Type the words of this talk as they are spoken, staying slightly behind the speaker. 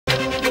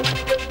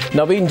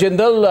Navin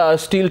Jindal,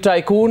 steel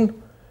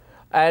tycoon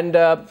and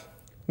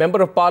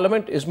Member of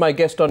Parliament, is my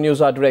guest on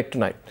Newshour Direct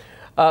tonight.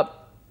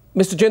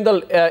 Mr.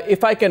 Jindal,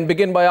 if I can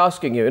begin by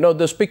asking you,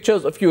 there's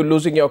pictures of you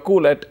losing your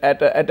cool at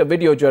a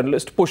video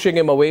journalist, pushing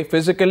him away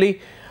physically.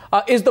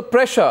 Is the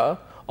pressure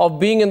of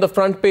being in the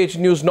front page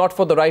news not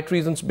for the right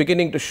reasons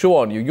beginning to show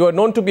on you? You are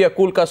known to be a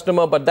cool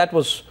customer, but that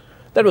was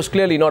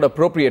clearly not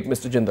appropriate,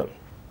 Mr. Jindal.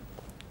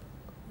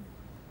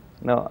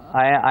 No,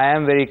 I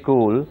am very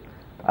cool.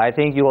 I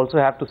think you also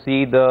have to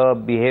see the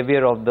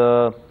behavior of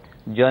the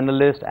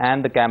journalist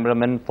and the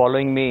cameraman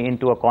following me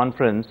into a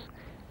conference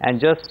and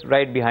just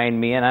right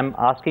behind me, and I'm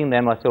asking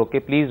them, I say, okay,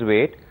 please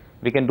wait,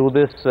 we can do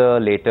this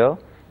later.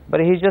 But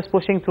he's just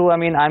pushing through. I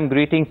mean, I'm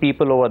greeting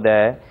people over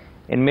there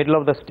in middle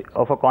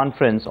of a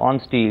conference on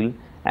steel,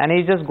 and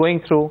he's just going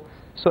through.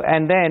 So,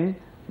 and then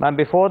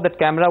before that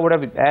camera would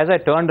have, as I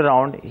turned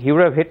around, he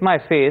would have hit my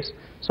face.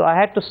 So I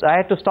had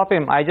to stop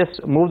him. I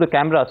just moved the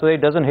camera so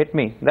it doesn't hit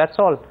me. That's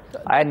all.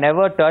 I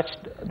never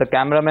touched the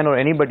cameraman or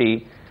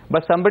anybody.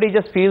 But somebody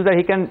just feels that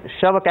he can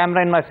shove a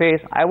camera in my face.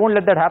 I won't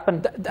let that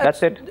happen.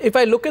 That's it. If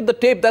I look at the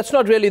tape, that's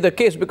not really the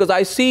case, because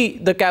I see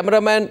the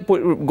cameraman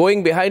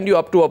going behind you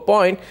up to a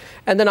point,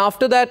 and then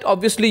after that,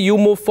 obviously, you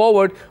move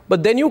forward,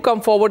 but then you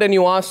come forward and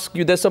you ask,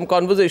 there's some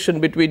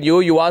conversation between you.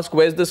 You ask,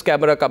 where's this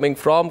camera coming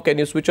from? Can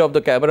you switch off the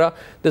camera?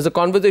 There's a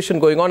conversation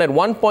going on. At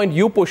one point,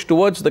 you push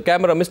towards the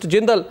camera. Mr.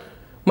 Jindal,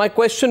 my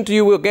question to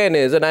you again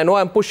is, and I know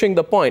I'm pushing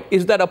the point,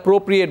 is that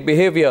appropriate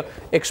behavior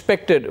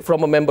expected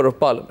from a Member of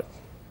Parliament?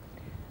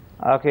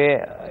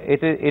 Okay,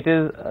 it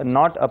is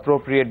not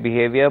appropriate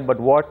behavior, but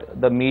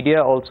what the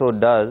media also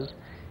does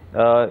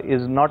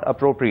is not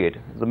appropriate.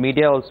 The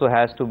media also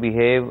has to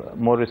behave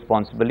more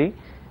responsibly.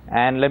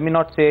 And let me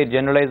not say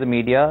generalize the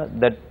media,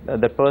 that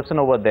the person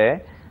over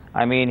there,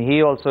 I mean,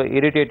 he also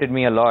irritated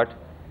me a lot.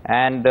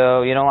 And,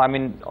 I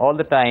mean, all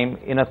the time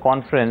in a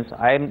conference,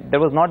 there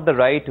was not the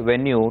right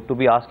venue to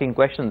be asking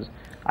questions.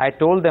 I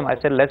told them, I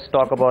said, let's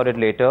talk about it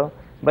later.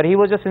 But he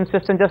was just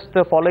insistent, just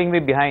following me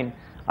behind.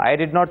 I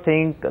did not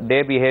think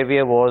their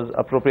behavior was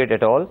appropriate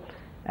at all,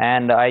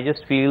 and I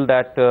just feel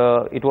that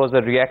it was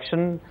a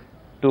reaction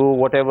to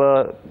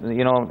whatever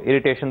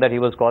irritation that he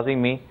was causing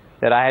me,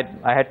 that I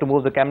had to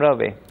move the camera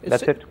away.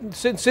 That's it.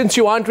 Since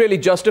you aren't really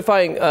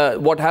justifying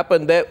what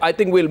happened there, I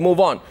think we'll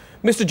move on.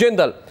 Mr.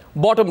 Jindal,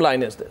 bottom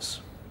line is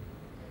this.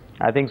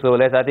 I think so.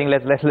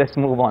 Let's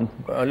move on.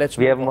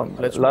 We have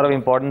a lot of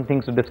important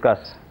things to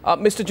discuss.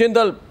 Mr.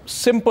 Jindal,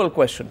 simple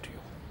question to you.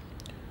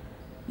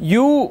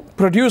 You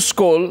produce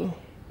coal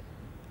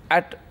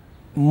at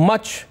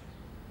much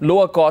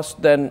lower cost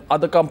than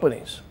other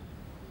companies.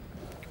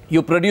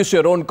 You produce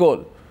your own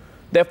coal.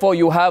 Therefore,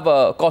 you have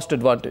a cost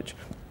advantage.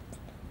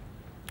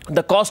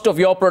 The cost of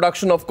your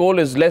production of coal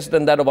is less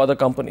than that of other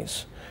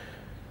companies.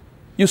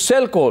 You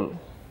sell coal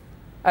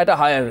at a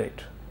higher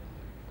rate.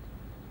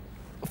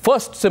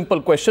 First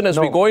simple question as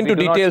we go into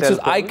details is,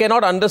 I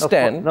cannot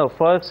understand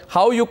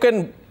how you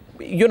can,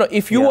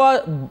 if you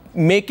are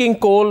making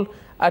coal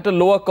at a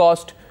lower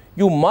cost,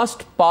 you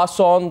must pass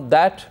on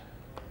that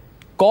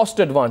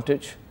cost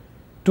advantage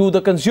to the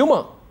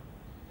consumer.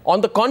 On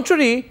the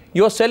contrary,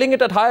 you are selling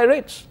it at higher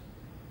rates.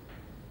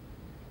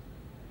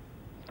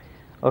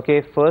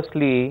 Okay,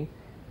 firstly,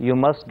 you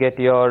must get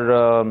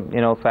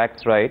your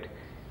facts right.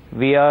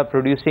 We are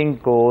producing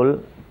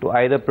coal to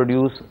either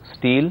produce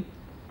steel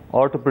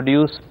or to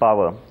produce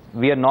power.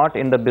 We are not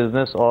in the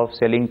business of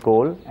selling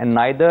coal, and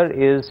neither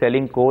is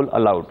selling coal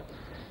allowed.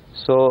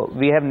 So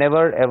we have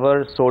never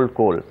ever sold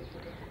coal.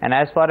 And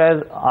as far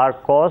as our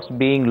cost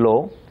being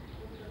low,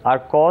 our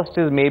cost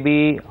is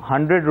maybe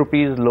 100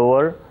 rupees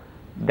lower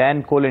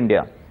than Coal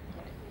India.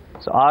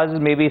 So ours is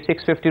maybe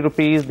 650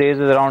 rupees, theirs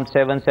is around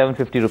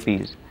 750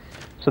 rupees.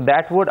 So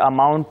that would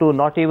amount to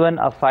not even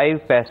a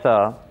 5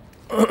 paisa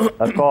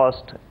a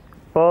cost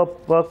per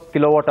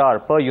kilowatt hour,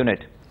 per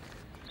unit.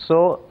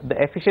 So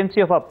the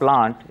efficiency of our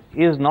plant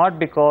is not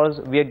because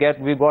we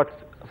got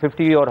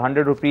 50 or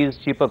 100 rupees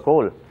cheaper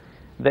coal.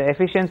 The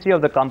efficiency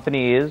of the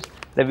company is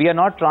that we are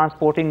not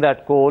transporting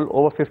that coal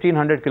over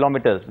 1,500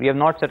 kilometers. We have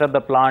not set up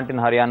the plant in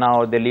Haryana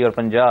or Delhi or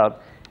Punjab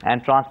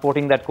and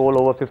transporting that coal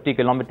over 50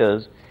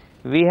 kilometers.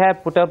 We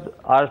have put up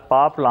our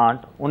power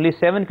plant only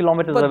 7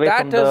 kilometers away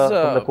from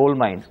the coal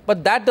mines.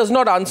 But that does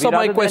not answer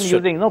my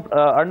question.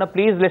 Arnab,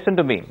 please listen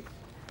to me.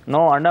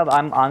 No, Arnab,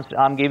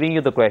 I'm giving you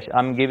the question.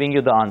 I'm giving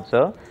you the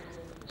answer.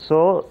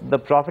 So the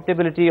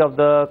profitability of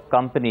the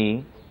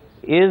company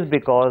is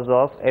because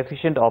of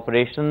efficient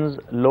operations,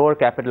 lower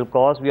capital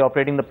costs. We are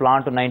operating the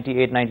plant to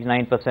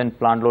 98–99%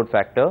 plant load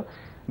factor,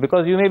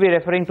 because you may be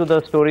referring to the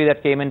story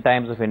that came in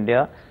Times of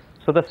India.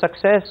 So the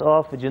success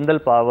of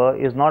Jindal Power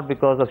is not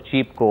because of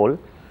cheap coal,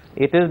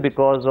 it is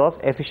because of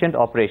efficient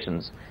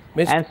operations.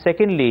 And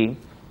secondly,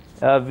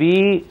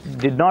 we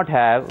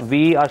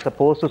are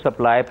supposed to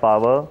supply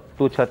power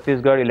to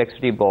Chhattisgarh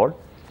Electricity Board.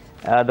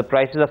 The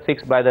prices are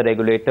fixed by the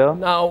regulator.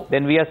 Now,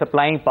 then we are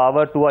supplying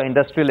power to our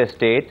industrial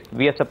estate.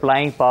 We are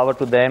supplying power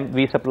to them.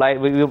 We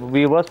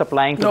were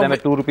supplying to them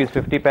at 2 rupees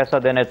 50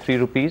 paisa, then at 3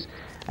 rupees.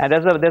 And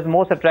there's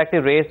most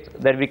attractive rates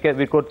that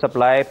we could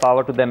supply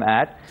power to them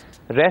at.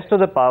 Rest of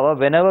the power,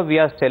 whenever we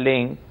are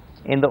selling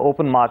in the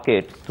open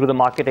market, through the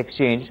market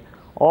exchange,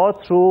 or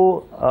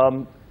through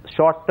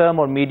short-term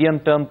or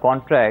medium-term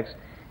contracts,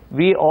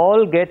 we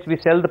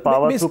sell the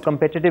power through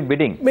competitive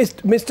bidding.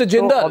 Mr.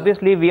 Jindal. So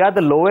obviously, we are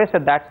the lowest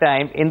at that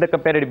time in the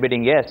competitive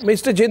bidding, yes.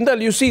 Mr.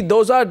 Jindal, you see,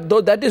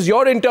 that is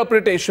your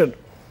interpretation.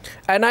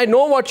 And I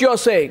know what you're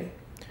saying.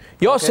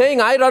 You're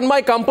saying, I run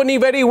my company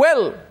very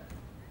well.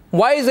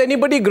 Why is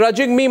anybody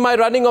grudging me my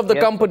running of the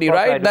company,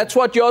 right? That's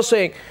what you're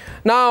saying.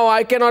 Now,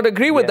 I cannot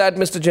agree with that,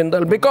 Mr.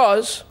 Jindal,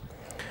 because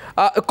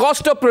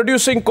cost of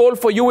producing coal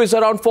for you is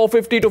around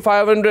 450 to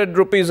 500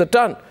 rupees a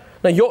ton.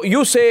 Now,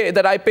 you say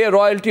that I pay a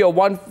royalty of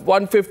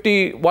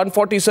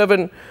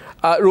 147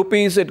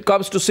 rupees. It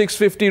comes to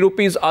 650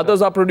 rupees.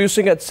 Others are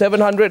producing at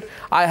 700.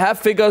 I have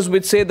figures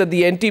which say that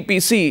the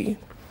NTPC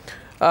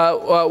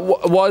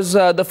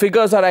the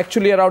figures are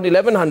actually around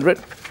 1100.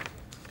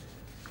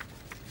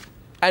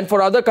 And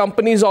for other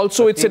companies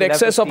also, it's in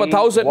excess of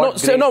 1,000.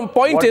 No,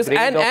 point is,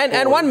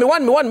 and one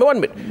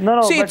minute.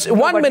 See, it's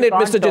 1 minute,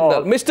 Mr.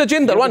 Jindal. Mr.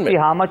 Jindal, 1 minute.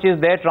 How much is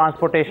their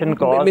transportation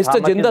cost?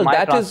 Mr. Jindal,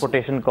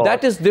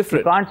 that is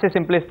different. You can't say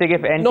simplistic if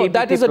NTPC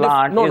plant is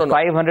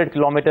 500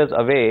 kilometers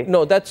away.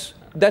 No, that's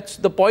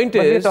the point.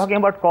 But we're talking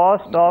about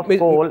cost of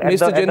coal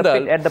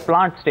at the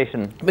plant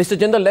station. Mr.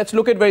 Jindal, let's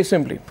look at it very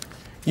simply.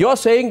 You're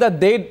saying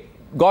that they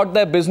got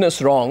their business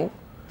wrong.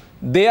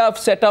 They have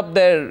set up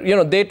their,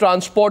 they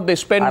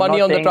spend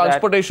money on the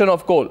transportation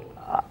of coal.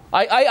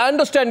 I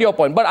understand your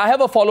point, but I have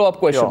a follow-up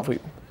question for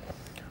you.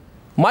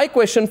 My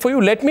question for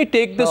you, let me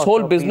take this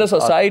whole business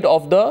aside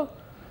of the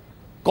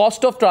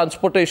cost of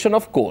transportation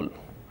of coal.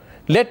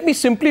 Let me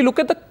simply look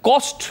at the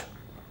cost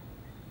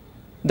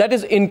that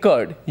is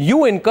incurred.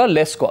 You incur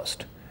less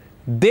cost.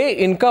 They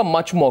incur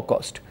much more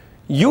cost.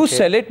 You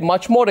sell it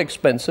much more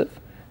expensive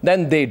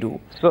than they do.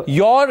 So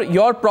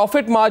your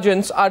profit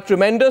margins are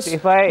tremendous.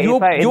 You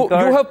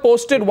have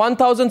posted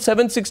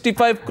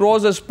 1,765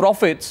 crores as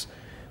profits,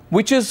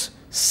 which is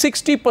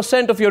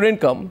 60% of your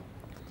income,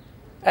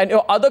 and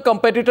your other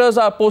competitors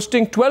are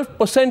posting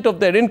 12%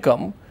 of their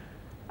income,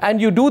 and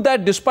you do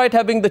that despite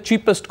having the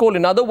cheapest coal.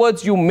 In other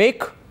words, your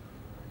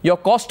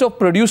cost of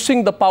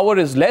producing the power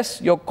is less,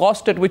 your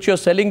cost at which you're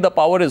selling the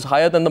power is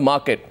higher than the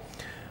market.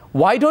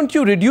 Why don't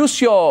you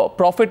reduce your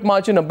profit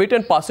margin a bit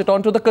and pass it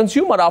on to the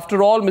consumer?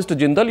 After all, Mr.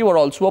 Jindal, you are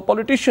also a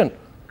politician.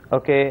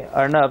 Okay,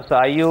 Arnab, so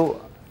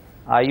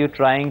are you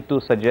trying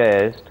to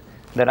suggest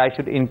that I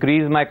should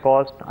increase my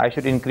cost? I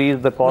should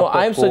increase the cost of coal? No,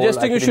 I am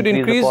suggesting you should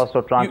increase the cost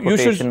of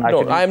transportation.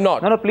 No, I am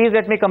not. No, please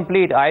let me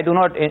complete.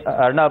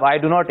 Arnab, I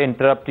do not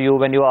interrupt you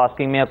when you are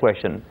asking me a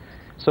question.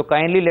 So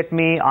kindly let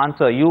me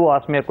answer. You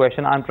ask me a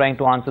question, I am trying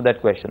to answer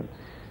that question.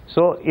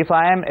 So if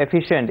I am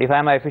efficient, if I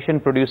am an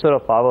efficient producer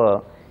of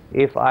power,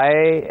 if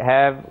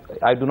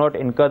I do not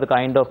incur the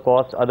kind of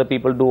costs other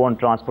people do on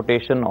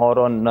transportation or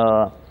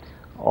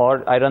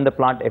I run the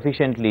plant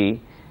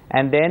efficiently,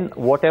 and then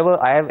whatever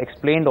I have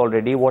explained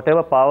already,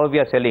 whatever power we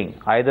are selling,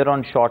 either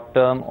on short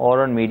term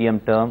or on medium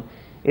term,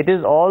 it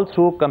is all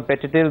through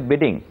competitive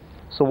bidding.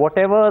 So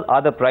whatever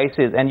are the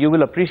prices, and you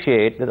will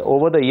appreciate that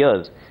over the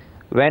years,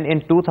 when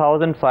in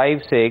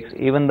 2005-06,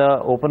 even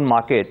the open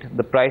market,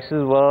 the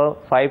prices were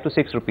 5 to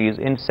 6 rupees.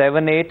 In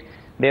 7-8,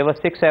 they were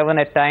 6, 7,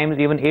 at times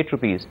even 8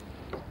 rupees.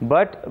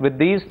 But with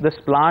this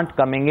plant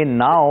coming in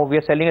now, we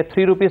are selling at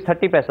 3 rupees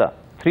 30 paisa,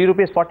 3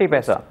 rupees 40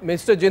 paisa.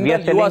 Mr.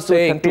 Jindal, you are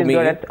saying to me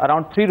at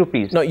around 3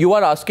 rupees. No, you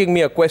are asking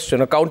me a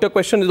question. A counter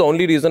question is the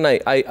only reason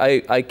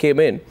I came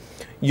in.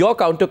 Your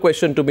counter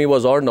question to me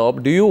was,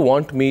 Arnab, do you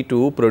want me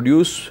to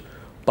produce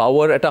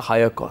power at a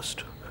higher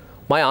cost?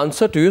 My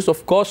answer to you is,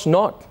 of course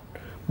not.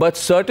 But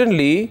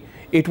certainly,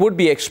 it would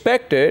be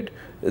expected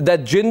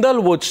that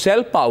Jindal would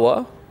sell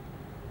power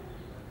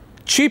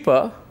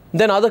cheaper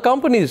than other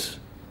companies,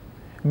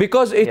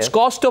 because its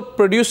cost of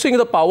producing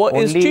the power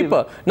is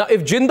cheaper. Now,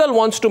 if Jindal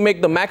wants to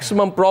make the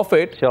maximum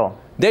profit,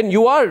 then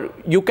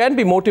you can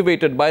be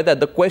motivated by that.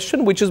 The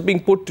question which is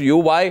being put to you,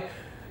 why,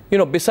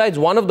 besides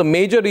one of the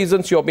major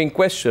reasons you're being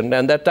questioned,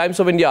 and that Times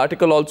of India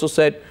article also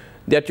said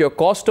that your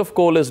cost of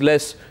coal is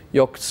less,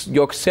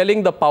 you're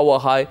selling the power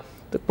high.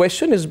 The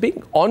question is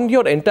being on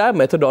your entire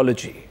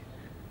methodology.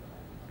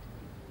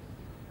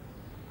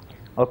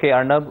 Okay,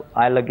 Arnab,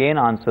 I'll again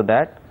answer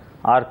that.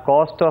 Our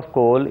cost of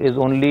coal is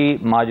only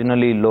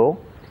marginally low,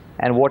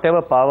 and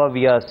whatever power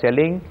we are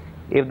selling,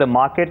 if the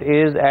market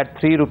is at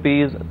 3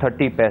 rupees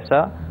 30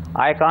 paisa,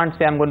 I can't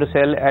say I'm going to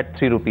sell at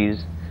 3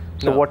 rupees.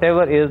 So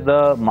whatever is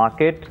the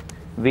market,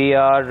 we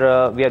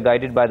are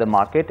guided by the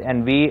market,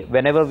 and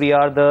whenever we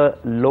are the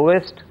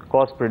lowest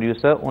cost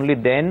producer, only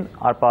then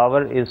our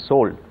power is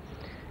sold.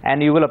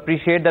 And you will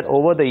appreciate that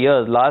over the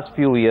years, last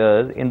few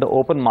years, in the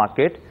open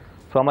market,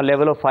 from a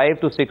level of 5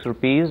 to 6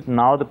 rupees,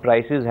 now the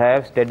prices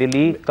have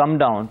steadily come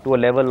down to a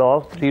level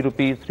of 3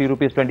 rupees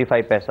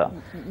 25 paisa.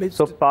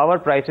 So power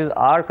prices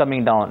are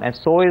coming down, and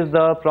so is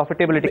the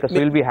profitability. So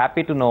you'll be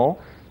happy to know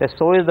that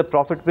so is the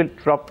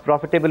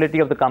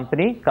profitability of the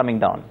company coming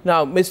down.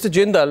 Now, Mr.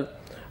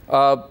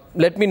 Jindal,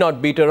 let me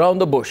not beat around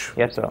the bush.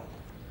 Yes, sir.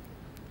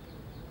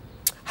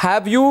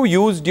 have you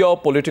used your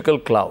political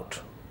clout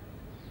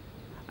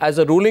as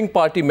a ruling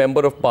party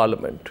member of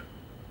parliament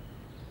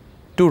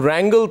to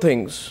wrangle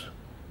things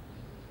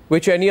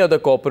which any other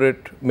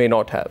corporate may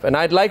not have? And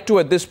I'd like to,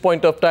 at this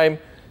point of time,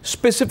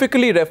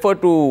 specifically refer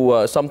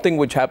to something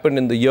which happened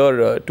in the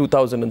year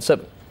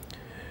 2007.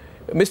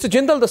 Mr.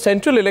 Jindal, the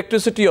Central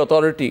Electricity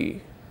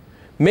Authority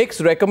makes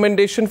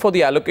recommendation for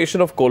the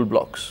allocation of coal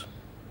blocks.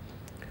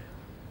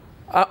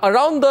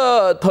 Around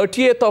the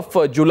 30th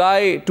of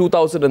July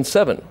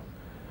 2007,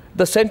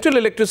 the Central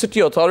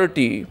Electricity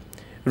Authority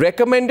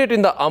recommended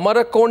in the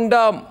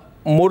Amarakonda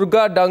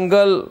Murga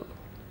Dangal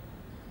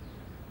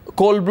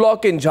coal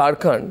block in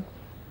Jharkhand,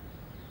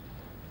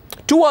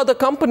 2 other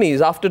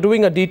companies, after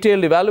doing a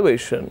detailed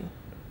evaluation,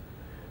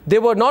 they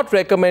were not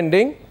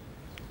recommending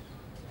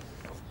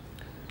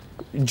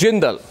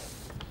Jindal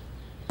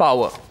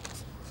Power.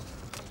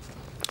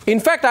 In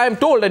fact, I am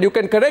told, and you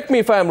can correct me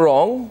if I am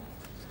wrong,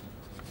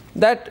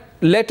 that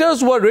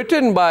letters were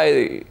written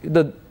by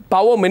the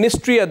Power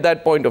Ministry at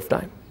that point of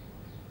time,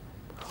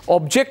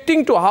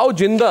 objecting to how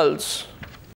Jindal's